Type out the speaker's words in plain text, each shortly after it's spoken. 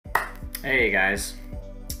Hey guys,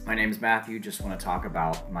 my name is Matthew. Just want to talk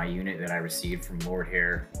about my unit that I received from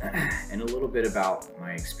Lordhair and a little bit about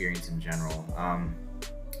my experience in general.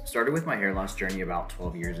 Started with my hair loss journey about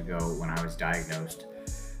 12 years ago when I was diagnosed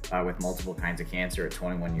with multiple kinds of cancer at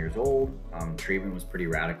 21 years old. Treatment was pretty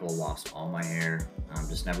radical, lost all my hair,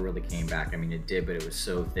 just never really came back. I mean, it did, but it was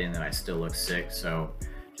so thin that I still look sick. So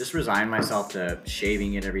just resigned myself to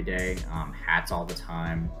shaving it every day, hats all the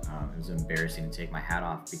time. It was embarrassing to take my hat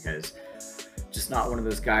off because just not one of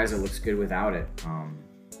those guys that looks good without it.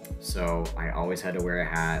 So I always had to wear a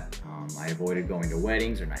hat. I avoided going to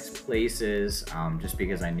weddings or nice places just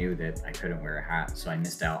because I knew that I couldn't wear a hat. So I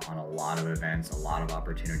missed out on a lot of events, a lot of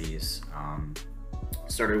opportunities.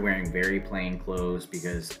 Started wearing very plain clothes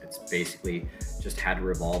because it's basically just had to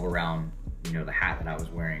revolve around, you know, the hat that I was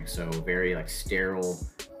wearing. So very like sterile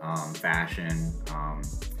fashion.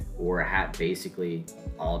 Wore a hat basically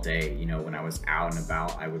all day. You know, when I was out and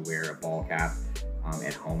about, I would wear a ball cap.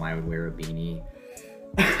 At home, I would wear a beanie.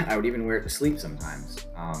 I would even wear it to sleep sometimes.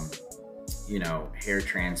 You know, hair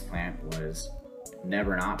transplant was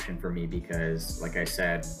never an option for me because, like I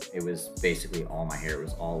said, it was basically all my hair. It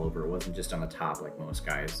was all over. It wasn't just on the top like most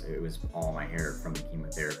guys. It was all my hair from the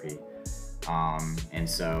chemotherapy. And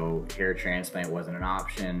so hair transplant wasn't an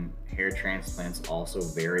option. Hair transplant's also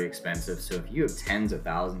very expensive. So if you have tens of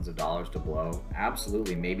thousands of dollars to blow,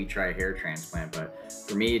 absolutely, maybe try a hair transplant. But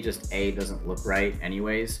for me, it just A, doesn't look right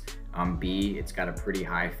anyways. B, it's got a pretty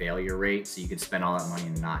high failure rate. So you could spend all that money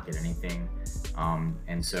and not get anything.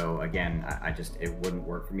 And so again, it wouldn't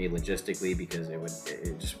work for me logistically because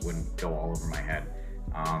it just wouldn't go all over my head.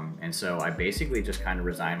 And so I basically just kind of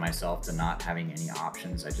resigned myself to not having any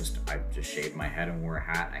options. I just shaved my head and wore a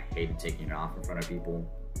hat. I hated taking it off in front of people.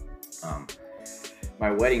 My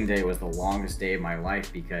wedding day was the longest day of my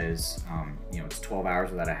life because, you know, it's 12 hours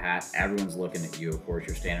without a hat. Everyone's looking at you. Of course,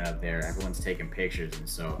 you're standing up there. Everyone's taking pictures. And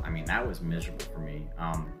so, I mean, that was miserable for me.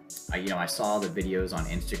 I saw the videos on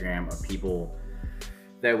Instagram of people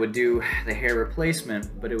that would do the hair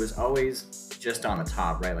replacement, but it was always just on the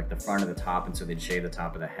top, right? Like the front of the top. And so they'd shave the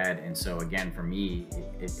top of the head. And so again, for me,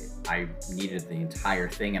 I needed the entire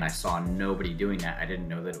thing and I saw nobody doing that. I didn't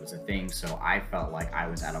know that it was a thing. So I felt like I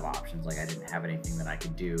was out of options. Like I didn't have anything that I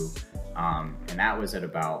could do. And that was at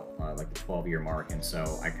about like the 12-year mark. And so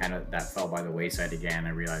that fell by the wayside again. I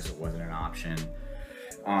realized it wasn't an option.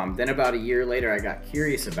 Then about a year later, I got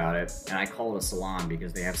curious about it and I called a salon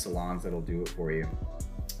because they have salons that'll do it for you.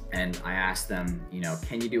 And I asked them, you know,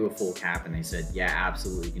 can you do a full cap? And they said, yeah,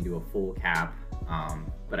 absolutely, you can do a full cap.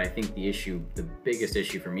 But I think the biggest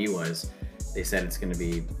issue for me was they said it's going to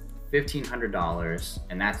be $1,500,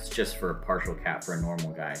 and that's just for a partial cap for a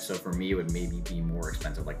normal guy. So for me, it would maybe be more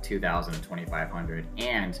expensive, like $2,000 to $2,500.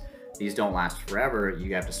 And these don't last forever.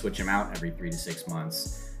 You have to switch them out every 3 to 6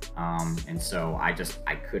 months. And so I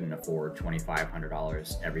couldn't afford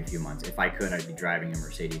 $2,500 every few months. If I could, I'd be driving a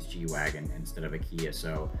Mercedes G-Wagon instead of a Kia.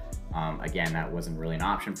 So again, that wasn't really an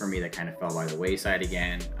option for me. That kind of fell by the wayside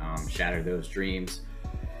again, shattered those dreams.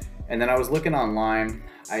 And then I was looking online.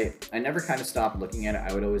 I never kind of stopped looking at it.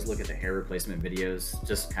 I would always look at the hair replacement videos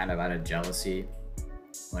just kind of out of jealousy,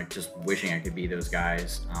 like just wishing I could be those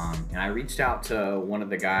guys. And I reached out to one of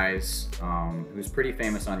the guys who's pretty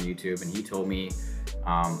famous on YouTube, and he told me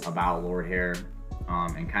about Lordhair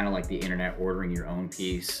and kind of like the internet ordering your own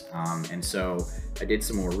piece. And so I did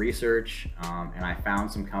some more research and I found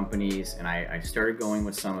some companies and I started going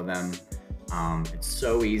with some of them. It's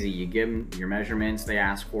so easy. You give them your measurements they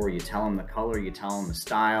ask for, you tell them the color, you tell them the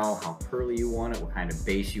style, how curly you want it, what kind of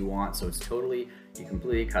base you want. So it's you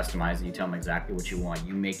completely customize it. You tell them exactly what you want.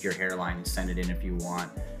 You make your hairline and send it in if you want.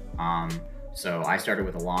 So I started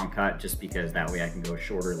with a long cut just because that way I can go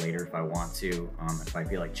shorter later if I want to, if I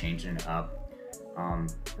feel like changing it up.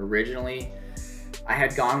 Originally, I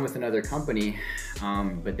had gone with another company,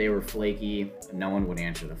 but they were flaky. No one would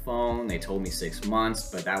answer the phone. They told me 6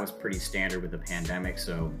 months, but that was pretty standard with the pandemic.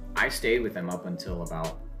 So I stayed with them up until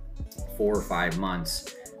about 4 or 5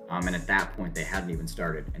 months. And at that point, they hadn't even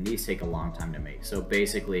started. And these take a long time to make. So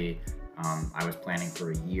basically, I was planning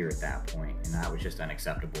for a year at that point, and that was just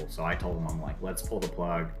unacceptable. So I told them, I'm like, let's pull the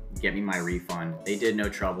plug, get me my refund. They did no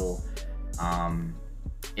trouble.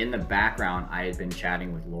 In the background, I had been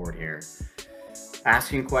chatting with Lordhair,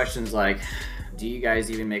 asking questions like, do you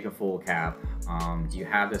guys even make a full cap? Do you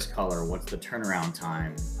have this color? What's the turnaround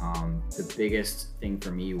time? The biggest thing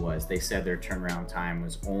for me was they said their turnaround time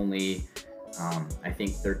was only, I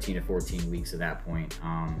think 13 to 14 weeks at that point.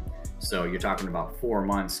 So you're talking about 4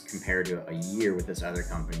 months compared to a year with this other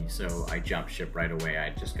company. So I jumped ship right away. I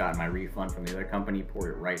just got my refund from the other company, poured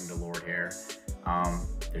it right into Lordhair.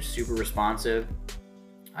 They're super responsive.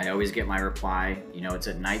 I always get my reply, you know, it's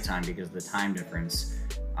at nighttime because of the time difference.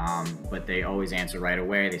 But they always answer right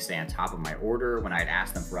away. They stay on top of my order. When I'd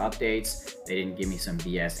ask them for updates, they didn't give me some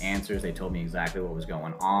BS answers. They told me exactly what was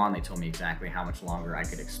going on. They told me exactly how much longer I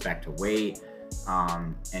could expect to wait.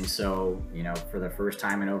 And so, you know, for the first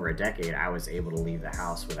time in over a decade, I was able to leave the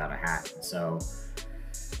house without a hat. So,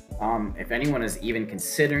 if anyone is even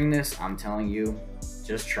considering this, I'm telling you,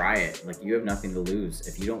 just try it. Like, you have nothing to lose.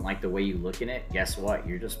 If you don't like the way you look in it, guess what?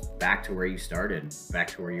 You're just back to where you started, back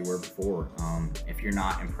to where you were before. If you're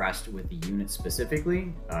not impressed with the unit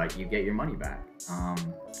specifically, you get your money back.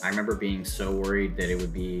 I remember being so worried that it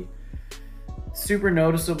would be super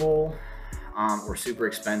noticeable, or super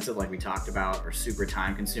expensive like we talked about, or super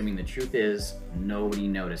time consuming. The truth is, nobody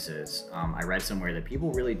notices. I read somewhere that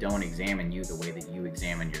people really don't examine you the way that you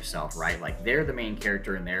examine yourself, right? Like, they're the main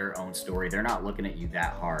character in their own story. They're not looking at you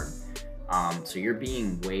that hard. So you're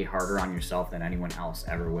being way harder on yourself than anyone else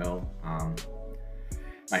ever will.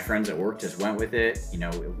 My friends at work just went with it. You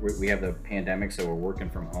know, we have the pandemic, so we're working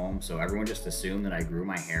from home. So everyone just assumed that I grew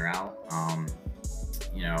my hair out.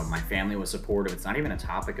 You know, my family was supportive. It's not even a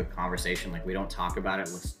topic of conversation. Like, we don't talk about it.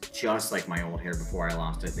 It looks just like my old hair before I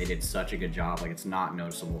lost it. They did such a good job. Like, it's not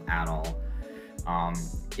noticeable at all.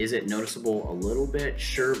 Is it noticeable a little bit?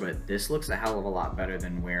 Sure, but this looks a hell of a lot better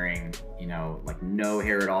than wearing, you know, like no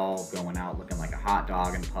hair at all, going out looking like a hot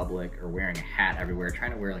dog in public, or wearing a hat everywhere,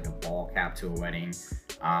 trying to wear like a ball cap to a wedding.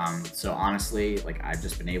 So honestly, like, I've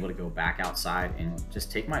just been able to go back outside and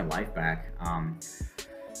just take my life back.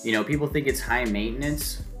 You know, people think it's high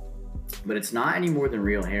maintenance, but it's not any more than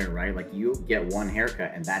real hair, right? Like, you get one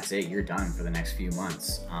haircut and that's it. You're done for the next few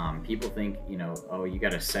months. People think, you know, oh, you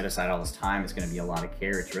got to set aside all this time. It's going to be a lot of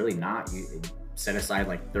care. It's really not. You set aside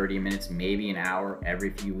like 30 minutes, maybe an hour every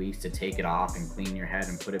few weeks to take it off and clean your head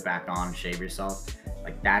and put it back on and shave yourself.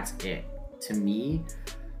 Like, that's it. To me,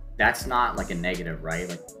 that's not like a negative, right?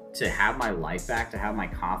 Like, to have my life back, to have my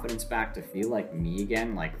confidence back, to feel like me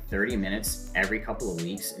again, like 30 minutes every couple of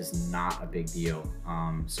weeks is not a big deal.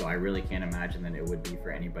 So I really can't imagine that it would be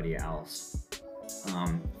for anybody else.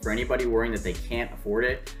 For anybody worrying that they can't afford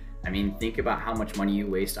it, I mean, think about how much money you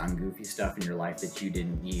waste on goofy stuff in your life that you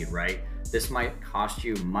didn't need, right? This might cost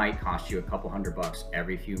you a couple $100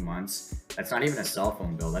 every few months. That's not even a cell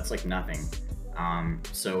phone bill. That's like nothing.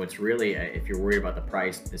 So it's really, if you're worried about the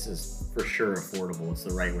price, this is for sure affordable. It's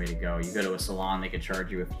the right way to go. You go to a salon, they could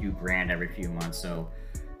charge you a few grand every few months. So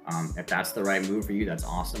if that's the right move for you, that's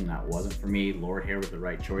awesome. That wasn't for me. Lordhair was the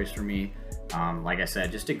right choice for me. Like I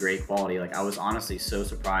said, just a great quality. Like, I was honestly so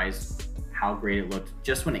surprised how great it looked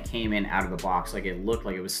just when it came in out of the box. Like, it looked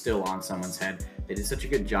like it was still on someone's head. They did such a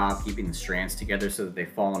good job keeping the strands together so that they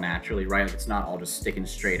fall naturally, right? Like, it's not all just sticking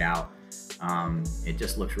straight out. It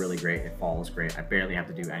just looks really great. It falls great. I barely have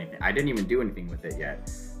to do anything. I didn't even do anything with it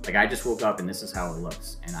yet. Like, I just woke up and this is how it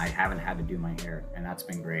looks, and I haven't had to do my hair, and that's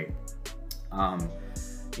been great.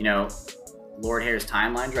 You know, Lordhair's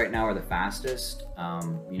timelines right now are the fastest.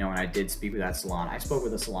 You know, when I did speak with that salon, I spoke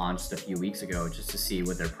with a salon just a few weeks ago just to see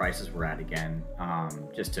what their prices were at again,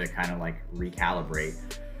 just to kind of like recalibrate.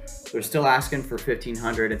 They're still asking for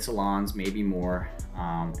 $1,500 at salons, maybe more,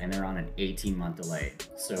 and they're on an 18-month delay.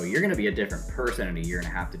 So you're gonna be a different person in a year and a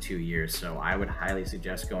half to 2 years. So I would highly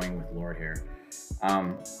suggest going with Lordhair.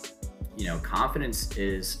 You know, confidence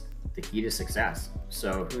is the key to success.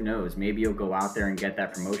 So who knows, maybe you'll go out there and get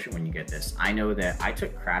that promotion when you get this. I know that I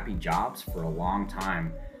took crappy jobs for a long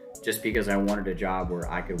time just because I wanted a job where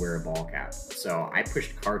I could wear a ball cap. So I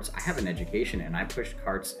pushed carts. I have an education, and I pushed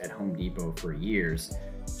carts at Home Depot for years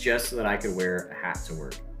just so that I could wear a hat to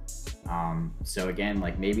work. So again,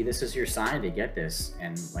 like, maybe this is your sign to get this.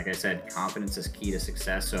 And like I said, confidence is key to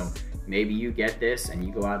success. So maybe you get this and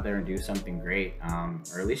you go out there and do something great,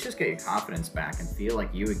 or at least just get your confidence back and feel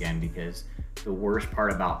like you again, because the worst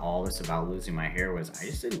part about all this, about losing my hair, was I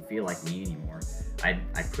just didn't feel like me anymore. I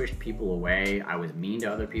pushed people away. I was mean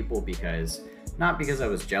to other people because, not because I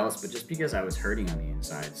was jealous, but just because I was hurting on the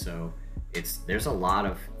inside. So there's a lot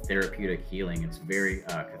of therapeutic healing. It's very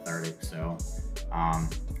cathartic. So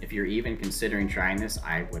if you're even considering trying this,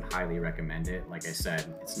 I would highly recommend it. Like I said,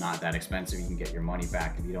 it's not that expensive. You can get your money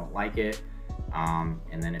back if you don't like it.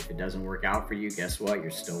 And then if it doesn't work out for you, guess what?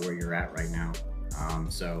 You're still where you're at right now.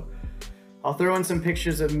 So I'll throw in some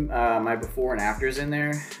pictures of my before and afters in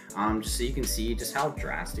there, just so you can see just how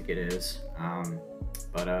drastic it is.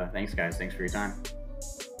 But thanks guys, thanks for your time.